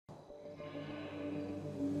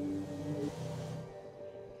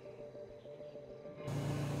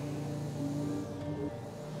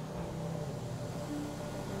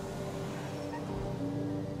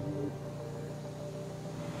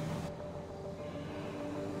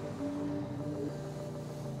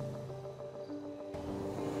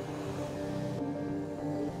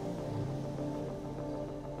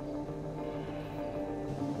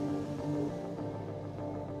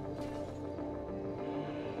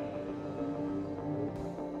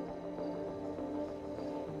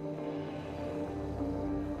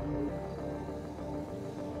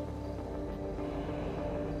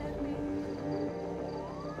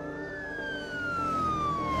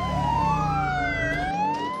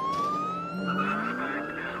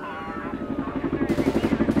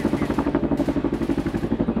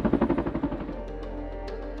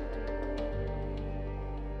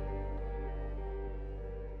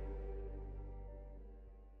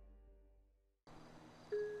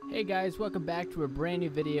Hey guys, welcome back to a brand new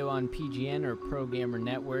video on PGN or Pro Gamer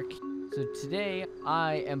Network. So today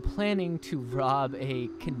I am planning to rob a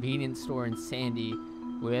convenience store in Sandy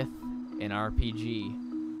with an RPG.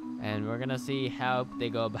 And we're gonna see how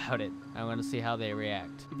they go about it. I'm gonna see how they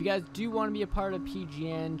react. If you guys do want to be a part of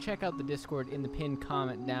PGN, check out the Discord in the pinned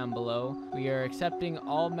comment down below. We are accepting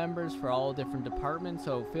all members for all different departments,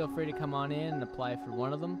 so feel free to come on in and apply for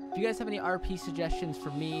one of them. If you guys have any RP suggestions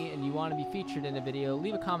for me and you want to be featured in a video,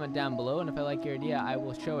 leave a comment down below, and if I like your idea, I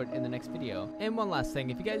will show it in the next video. And one last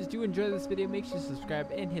thing, if you guys do enjoy this video, make sure to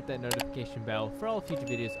subscribe and hit that notification bell for all future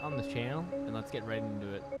videos on this channel, and let's get right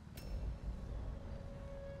into it.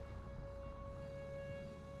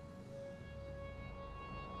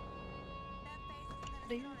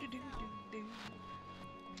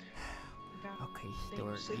 Okay,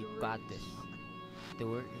 Stuart, you got this.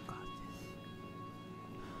 Stuart, you got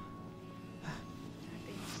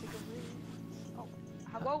this. Oh,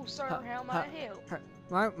 hello, sir. How may I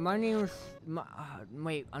help? My name is.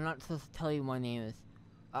 Wait, I'm not supposed to tell you my name is.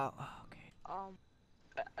 Oh, okay.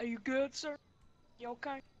 Are you good, sir? You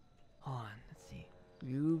okay? Hold on, let's see.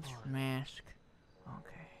 Use mask.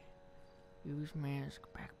 Okay. Use mask.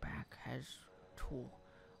 Backpack has tool.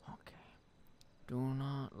 Okay. Do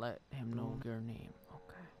not let him know your name.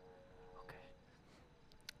 Okay. Okay.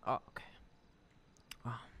 Oh, okay.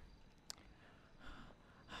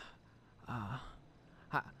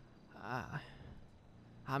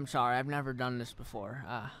 I'm sorry, I've never done this before.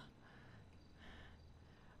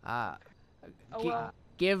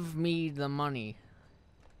 Give me the money.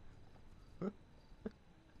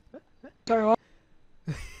 Sorry, what?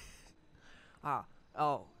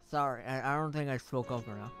 Oh, sorry, I don't think I spoke up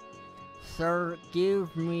enough. Sir,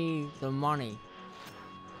 give me the money.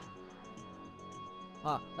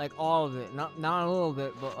 Like all of it, not a little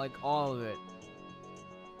bit, but like all of it.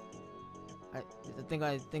 I think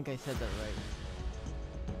I said that right.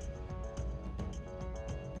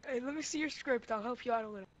 Hey, let me see your script. I'll help you out a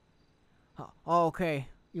little. Oh, okay.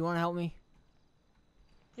 You want to help me?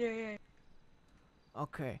 Yeah.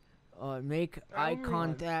 Okay. Make eye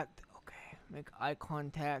contact. Okay. Make eye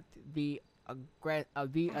contact. Be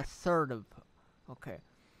assertive. Okay.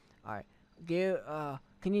 All right.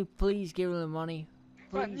 Can you please give him the money?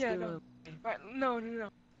 Right, yeah, no. Right, no.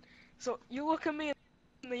 So you look at me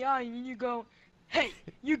in the eye and you go, "Hey,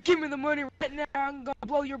 you give me the money right now. I'm gonna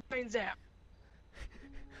blow your brains out."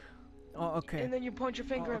 Oh, okay. And then you point your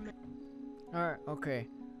finger at me. Alright, okay.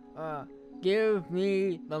 Give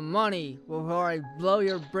me the money before I blow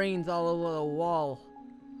your brains all over the wall.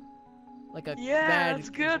 Like a bag, that's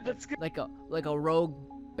good. like a rogue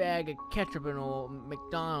bag of ketchup in a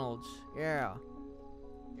McDonald's. Yeah.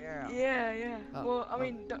 Well, I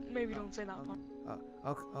mean, maybe don't say that part.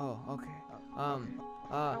 Okay.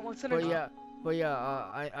 But yeah,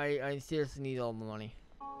 I seriously need all the money.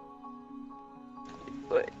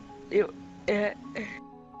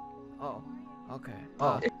 Oh, okay.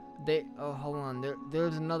 Hold on.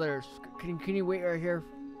 There's another. Can you wait right here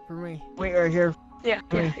for me? Wait right here. Yeah.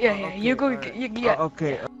 Okay, You go. right. Yeah.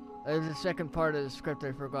 Okay. There's a second part of the script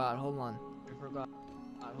I forgot. Hold on. Hold on.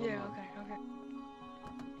 Okay. Okay.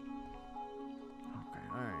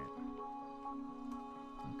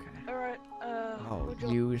 All right.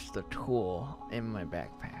 Use the tool in my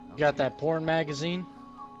backpack. You got that porn magazine?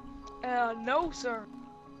 No, sir.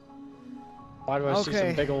 Why do I see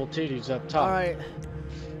some big old titties up top? Alright.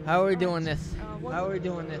 How are we doing this?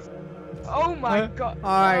 Oh my god.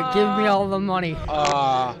 Alright, give me all the money.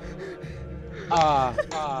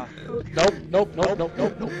 Nope.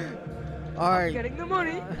 Alright. Getting the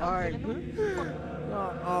money. Alright.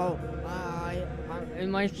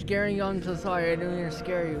 Am I scaring you? I'm so sorry. I didn't mean to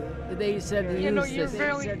scare you. They said to use this.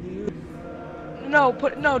 No,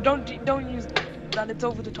 don't use that. It's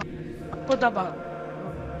over the top. Put that back.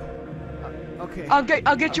 Okay. I'll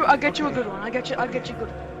get you a good one. I'll get you a good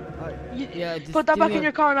one. Yeah. Put that back in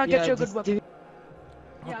your car and I'll get you a good one.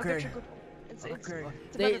 Yeah, I'll get you a good one.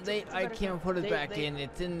 I can't put it back in.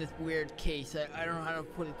 It's in this weird case. I don't know how to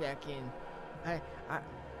put it back in.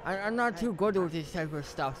 I'm not too good with this type of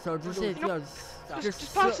stuff. So just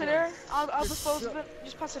pass it there. I'll dispose of it.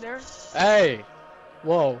 Just pass it there. Hey.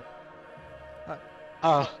 Whoa.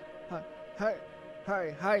 Hi.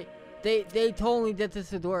 They told me that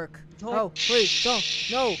this would work. Oh, please,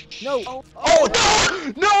 no. Oh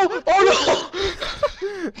no!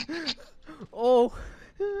 Oh.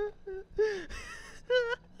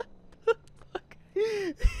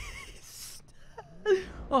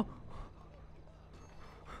 Oh.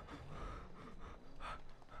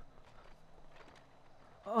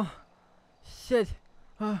 Oh. Shit.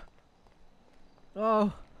 Oh.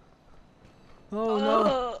 Oh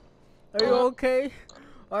no. Are you okay?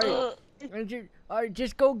 Alright,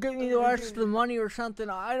 just go get me the rest of the money or something.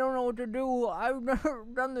 I don't know what to do. I've never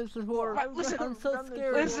done this before. Alright, listen. I'm so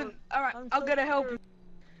scared. Listen, alright, I'm gonna help you.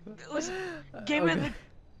 Listen, give me the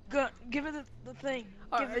gun. Give me the thing.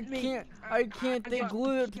 Give it me. I can't. They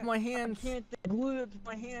glued it to my hands. They glued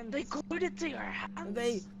it to your hands.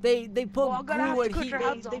 They put Well, I'm gonna have glue to cut your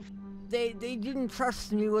hands off. They didn't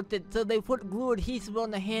trust me with it, so they put glue adhesive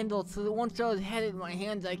on the handle, so that once I had it in my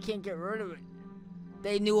hands, I can't get rid of it.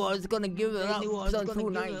 They knew I was gonna give it up, so too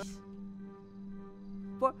nice.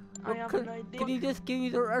 But can you just give me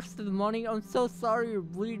the rest of the money? I'm so sorry you're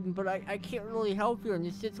bleeding, but I can't really help you in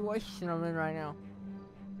this situation I'm in right now.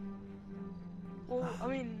 Well, I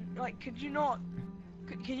mean, like, could you not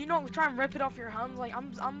try and rip it off your hands? Like,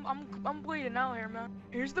 I'm bleeding out here, man.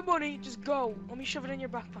 Here's the money. Just go. Let me shove it in your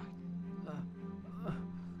backpack.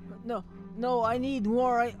 No, I need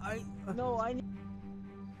more.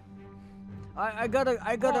 I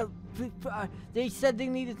gotta. They said they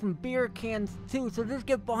needed some beer cans too, so just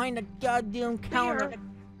get behind the goddamn counter. Beer?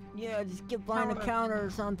 Yeah, just get behind the counter or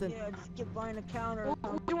something. Well,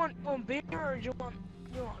 do you want beer or do you want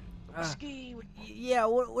whiskey? Yeah,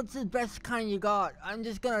 what's the best kind you got? I'm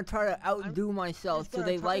just gonna try to outdo myself so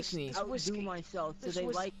they like me.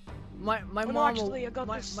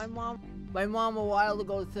 My mom a while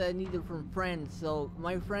ago said I needed from friends, so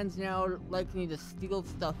my friends now like me to steal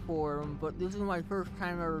stuff for them, but this is my first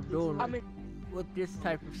time ever doing it with this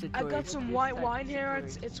type of situation. I got some white wine here.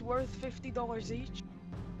 It's worth $50 each.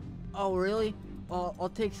 Oh really?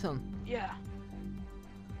 I'll take some. Yeah.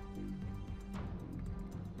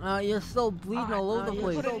 You're still bleeding all over the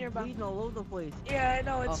place. Put it in your back. Yeah, I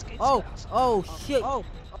know it's. Oh shit.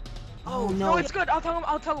 Oh no. No, it's good. I'll tell him.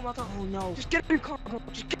 Oh no. Just get in your car.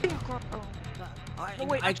 Just get in your car.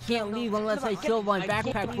 I can't leave unless I fill my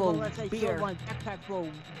backpack full of beer.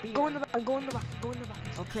 Go in the back. Go in the back.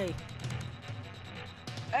 Okay.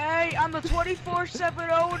 Hey, I'm the 24/7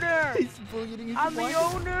 owner. He's bleeding. I'm the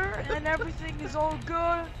owner, and everything is all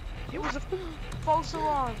good. It was a false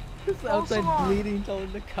alarm. He's outside bleeding,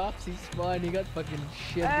 telling the cops he's fine. He got fucking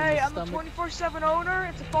shit in the stomach. I'm the 24/7 owner.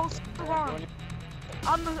 It's a false alarm.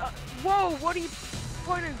 I'm the. Whoa! What are you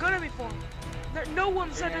pointing a gun at me for? No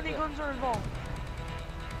one said any guns are involved.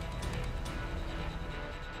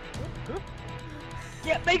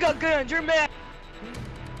 Yeah, they got guns. You're mad.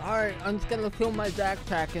 Alright, I'm just gonna fill my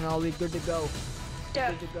backpack and I'll be good to go.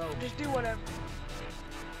 Yeah, just do whatever.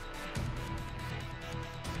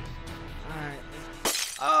 Alright.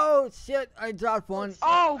 Oh shit! I dropped one.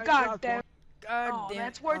 Oh god damn. God damn.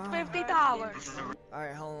 That's worth $50.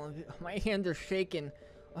 Alright, hold on. My hands are shaking.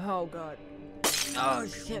 Oh god. Oh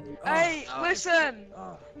shit. Hey, listen.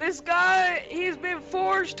 This guy, he's been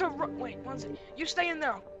forced to wait, one second. You stay in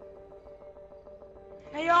there.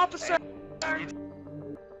 Hey, officer.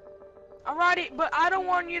 Alrighty, but I don't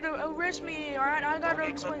want you to arrest me, alright? I gotta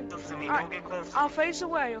explain. Alright, I'll face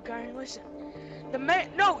away, okay? Listen. The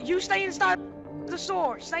man, no, you stay inside the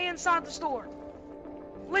store. Stay inside the store.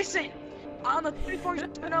 Listen, I'm the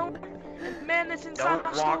 24/7 owner, and the man that's inside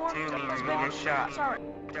the store has been shot. Sorry.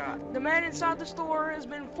 The man inside the store has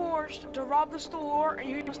been forced to rob the store, and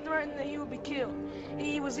he was threatened that he would be killed.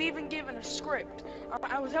 He was even given a script.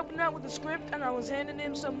 I was helping out with the script, and I was handing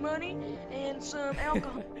him some money and some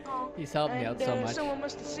alcohol. He's helped me out so much. Someone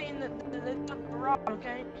must have seen that they took the rob,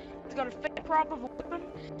 okay? He's got a fake prop of a weapon.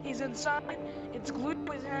 He's inside. It's glued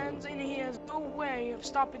to his hands, and he has no way of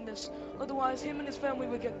stopping this. Otherwise, him and his family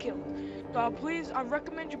would get killed. So please, I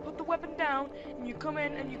recommend you put the weapon down, and you come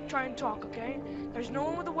in and you try and talk, okay? There's no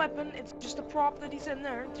one with a weapon. It's just a prop that he's in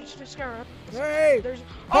there just to scare him. Hey!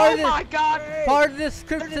 Oh my god! Part of this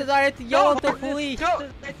script says I have to yell at the police.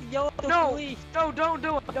 No, don't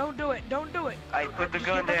do it. Don't do it. Don't do it. I put the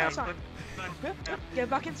gun down. Get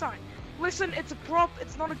back inside. Listen, it's a prop.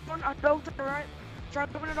 It's not a gun. I built it, alright? Try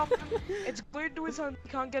to open it off. It's glued to his hand. He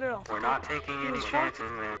can't get it off. We're not taking any chances,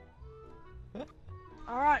 man.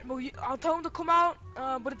 Alright, well, I'll tell him to come out,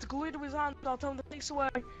 but it's glued to his hand. I'll tell him to face away.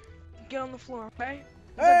 Get on the floor, okay?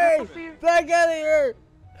 Hey! Back out of here!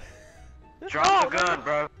 Drop the gun,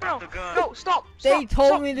 bro. Drop the gun. No, stop. They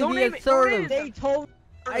told me to be assertive. They told me.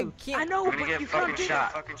 I can't. I know, You're but gonna you get can't do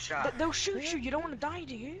that. fucking shot. They'll shoot you. You don't want to die,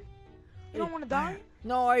 do you? You don't want to die?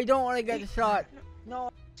 No, I don't want to get shot.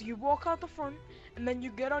 No. So you walk out the front, and then you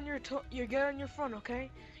get on your front, okay?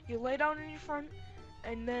 You lay down in your front,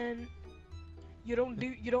 and then you don't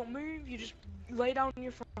move. You just lay down in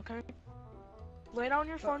your front, okay? Lay down in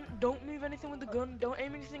your front. Don't move anything with the gun. Don't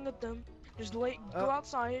aim anything at them. Just go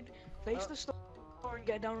outside, face the store, and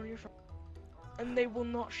get down on your front. And they will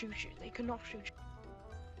not shoot you. They cannot shoot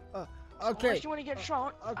you. Okay. Unless you want to get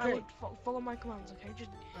shot, I Okay. would follow my commands, okay?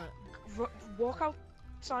 Just walk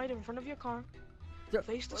outside in front of your car,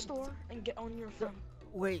 face the store, and get on your phone.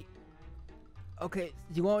 Wait. Okay,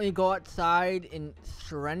 do you want me to go outside and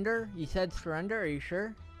surrender? You said surrender, are you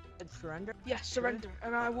sure? Surrender? Yes, surrender,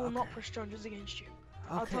 and I will not press charges against you.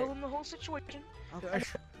 I'll tell them the whole situation, and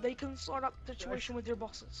they can sort out the situation with your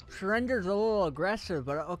bosses. Surrender's a little aggressive,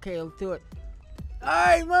 but okay, let's do it.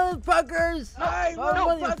 Hey, motherfuckers! Hey,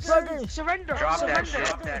 motherfuckers! Surrender! Drop surrender! that shit.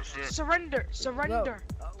 Drop that shit. Surrender! Surrender!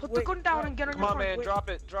 Put the gun down and get on your phone. Come on, man, drop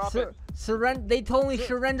it, drop it. Surrender. They told me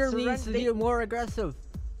surrender means to be more aggressive.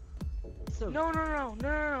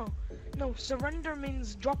 No, surrender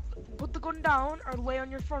means put the gun down or lay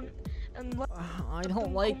on your front and let I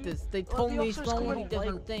don't like this. They told me so many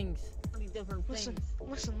different things. Listen.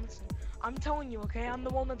 I'm telling you, okay? I'm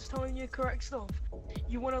the one that's telling you correct stuff.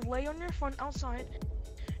 You want to lay on your front outside.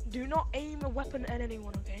 Do not aim a weapon at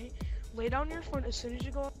anyone, okay? Lay down your front as soon as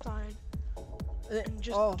you go outside. And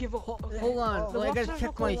just give up. Okay? Hold on. I gotta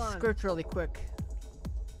check my script really quick.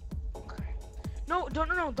 No,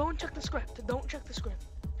 don't check the script. Don't check the script.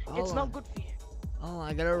 It's not good for you. Oh,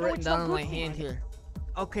 I got it written down on my hand here.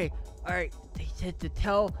 Okay, alright. They said to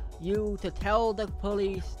tell the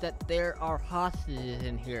police that there are hostages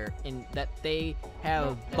in here and that they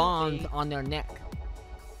have bombs on their neck.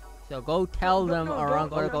 So go tell them or I'm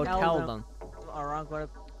gonna go tell them. Or I'm gonna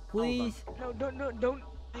please. No, don't.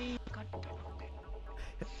 God, okay.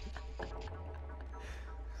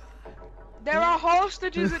 There are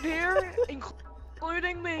hostages in here,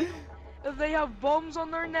 including me. They have bombs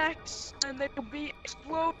on their necks and they will be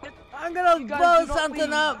exploded. I'm gonna blow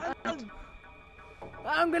something up.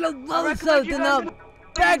 I'm gonna blow something up.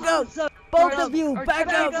 Back up, both of you. Back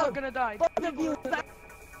up. You're gonna die. Both of you.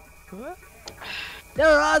 There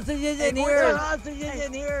are hostages in here. There are hostages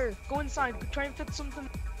in here. Go inside. Try and fit something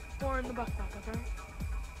more in the backpack, okay?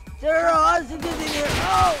 There are hostages in here.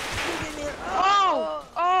 Oh, he's in here.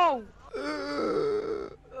 Oh.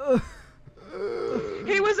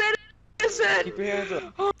 He was innocent! Keep your hands up.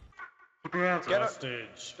 Keep your hands Get up. up.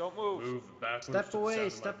 Stage. Don't move. Backwards. Step away, to the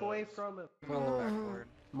step sound of my away voice. from it. Backward.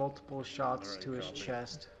 Multiple shots Alright, to his copy.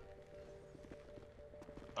 chest.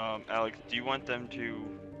 Alex, do you want them to,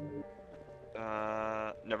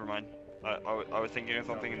 never mind. I was thinking of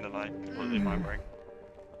something in the night, completely mind break.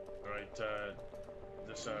 Alright,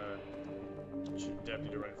 this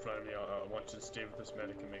deputy right in front of me, I want you to stay with this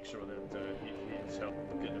medic and make sure that he needs help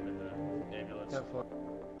getting him in the ambulance. Have fun.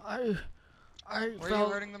 I Where are you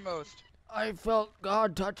felt hurting the most? I felt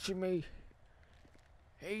God touching me.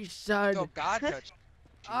 He said Oh, God touched.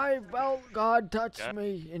 I felt God touch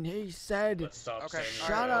me, and he said Let's stop Okay, saying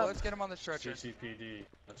Shut alright, up. let's get him on the stretcher. CCPD.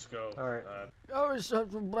 Let's go. Alright. that was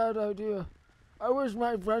such a bad idea. I wish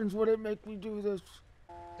my friends wouldn't make me do this.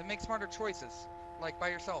 Then make smarter choices, like by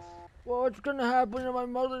yourself. Well, what's gonna happen to my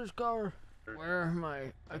mother's car? Where am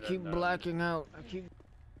I? I keep blacking out.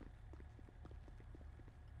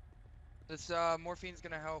 This morphine's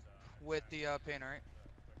gonna help with the pain, alright?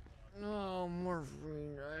 No,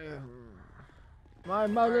 morphine. My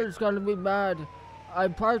mother's gonna be bad. I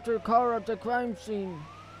parked her car at the crime scene.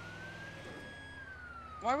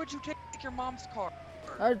 Why would you take your mom's car?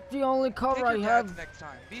 That's the only car Take I your have. dad's next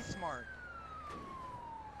time. Be smart.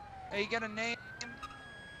 Hey, you got a name?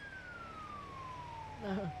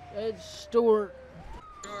 It's Stuart.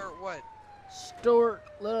 Or what? Stuart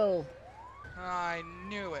Little. I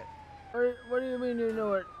knew it. What do you mean you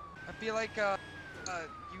know it? I feel like,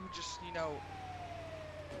 you just, you know,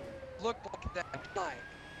 look like that guy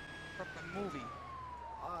from the movie.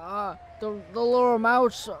 The little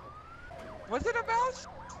mouse. Was it a mouse?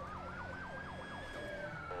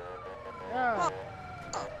 Yeah.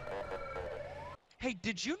 Hey,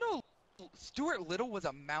 did you know Stuart Little was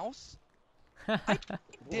a mouse? I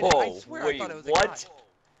did. Whoa, I swear wait, I thought it was what? a guy.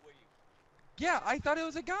 Yeah, I thought it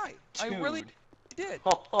was a guy. I really Dude. did.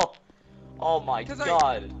 Oh my 'Cause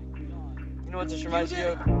god. You know what this reminds me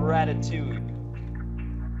of? Ratatouille.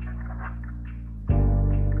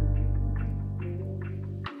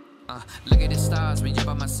 Look at the stars when you're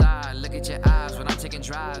by my side. Look at your eyes when I'm taking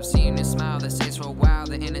drives. Seeing this smile that stays for a while.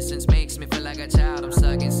 The innocence makes me feel like a child. I'm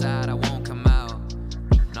stuck inside, I won't come out.